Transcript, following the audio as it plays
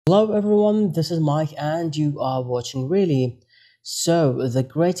Hello everyone, this is Mike and you are watching Really. So, the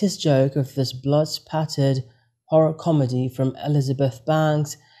greatest joke of this blood-spattered horror comedy from Elizabeth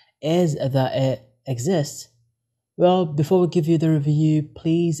Banks is that it exists. Well, before we give you the review,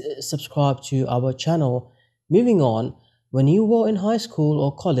 please subscribe to our channel. Moving on, when you were in high school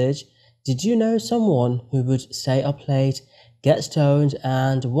or college, did you know someone who would stay up late, get stoned,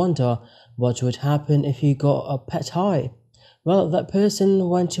 and wonder what would happen if he got a pet high? Well, that person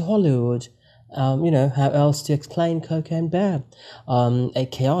went to Hollywood. How else to explain Cocaine Bear? A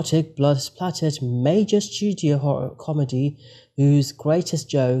chaotic, blood-splattered, major studio horror comedy whose greatest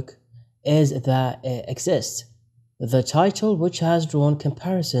joke is that it exists. The title, which has drawn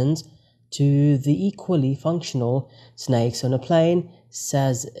comparisons to the equally functional Snakes on a Plane,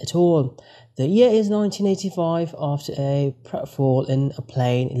 says it all. The year is 1985. After a pratfall in a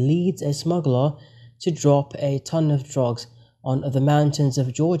plane leads a smuggler to drop a ton of drugs on the mountains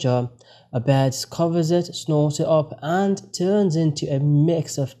of Georgia. A bird covers it, snorts it up, and turns into a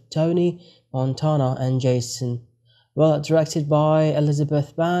mix of Tony Montana and Jason. Well, directed by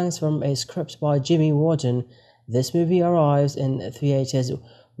Elizabeth Banks from a script by Jimmy Warden, this movie arrives in theaters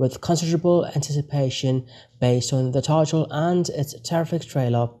with considerable anticipation based on the title and its terrific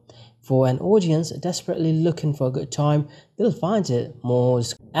trailer. For an audience desperately looking for a good time, they'll find it more.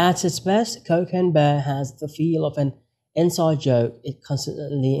 At its best, Cocaine Bear has the feel of an inside joke. It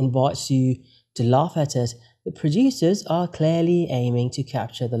constantly invites you to laugh at it. The producers are clearly aiming to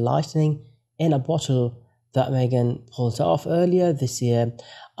capture the lightning in a bottle that Megan pulled off earlier this year.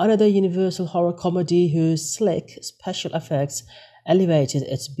 Another Universal horror comedy whose slick special effects elevated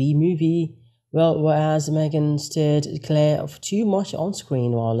its B-movie, well, whereas Megan steered clear of too much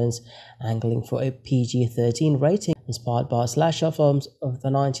on-screen violence, angling for a PG-13 rating inspired by slasher films of the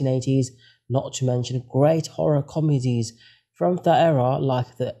 1980s, not to mention great horror comedies from that era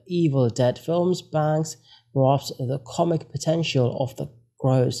like the Evil Dead films. Banks grasps the comic potential of the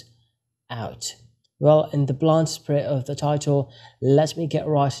gross out. Well, in the blunt spirit of the title, let me get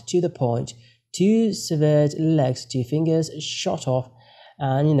right to the point. Two severed legs, two fingers shot off,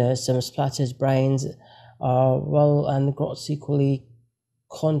 and some splattered brains, and gross equally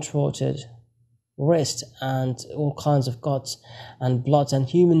contorted wrist, and all kinds of guts and blood and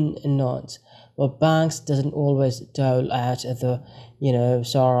human knots. Well, Banks doesn't always dole out at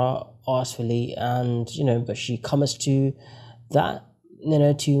Sarah artfully, but she comes to that,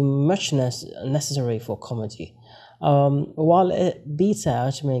 too muchness necessary for comedy. While it beats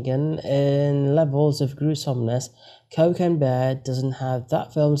out Megan in levels of gruesomeness, Cocaine Bear doesn't have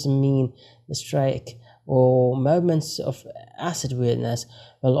that film's mean streak or moments of acid weirdness,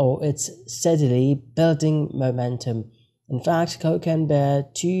 or its steadily building momentum. In fact, Cocaine Bear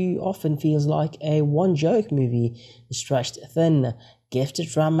too often feels like a one-joke movie stretched thin. Gifted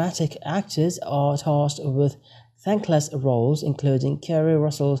dramatic actors are tasked with thankless roles, including Kerry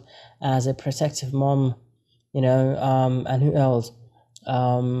Russell as a protective mom, and who else?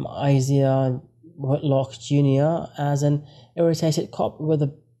 Isaiah Whitlock Jr. as an irritated cop with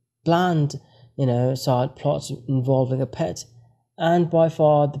a bland, side plot involving a pet, and by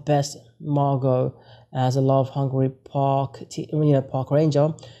far the best, Margot as a love-hungry park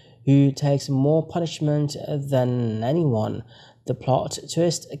ranger who takes more punishment than anyone. The plot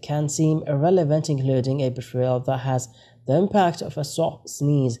twist can seem irrelevant, including a betrayal that has the impact of a soft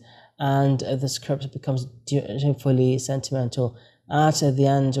sneeze, and the script becomes dutifully sentimental at the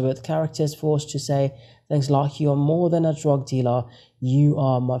end, with characters forced to say things like, "You are more than a drug dealer, you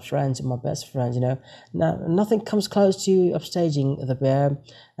are my friend, my best friend." Now nothing comes close to upstaging the bear,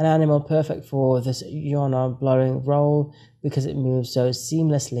 an animal perfect for this genre-blurring role because it moves so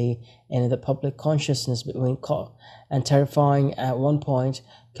seamlessly in the public consciousness between caught and terrifying. At one point,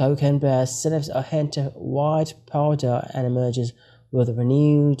 Cocaine Bear sniffs a hint of white powder and emerges with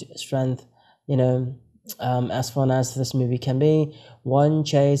renewed strength. As fun as this movie can be, one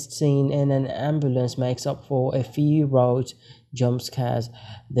chase scene in an ambulance makes up for a few road jump scares.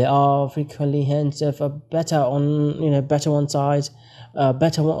 There are frequently hints of a better one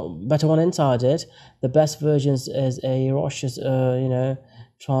inside it. The best versions is a raucous,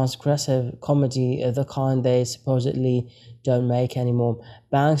 transgressive comedy, the kind they supposedly don't make anymore.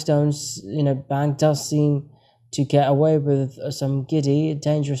 Banks does seem to get away with some giddy,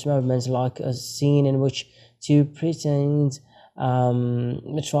 dangerous moments, like a scene in which two preteens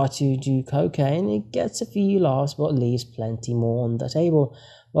try to do cocaine. It gets a few laughs, but leaves plenty more on the table.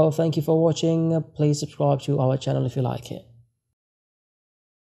 Well, thank you for watching. Please subscribe to our channel if you like it.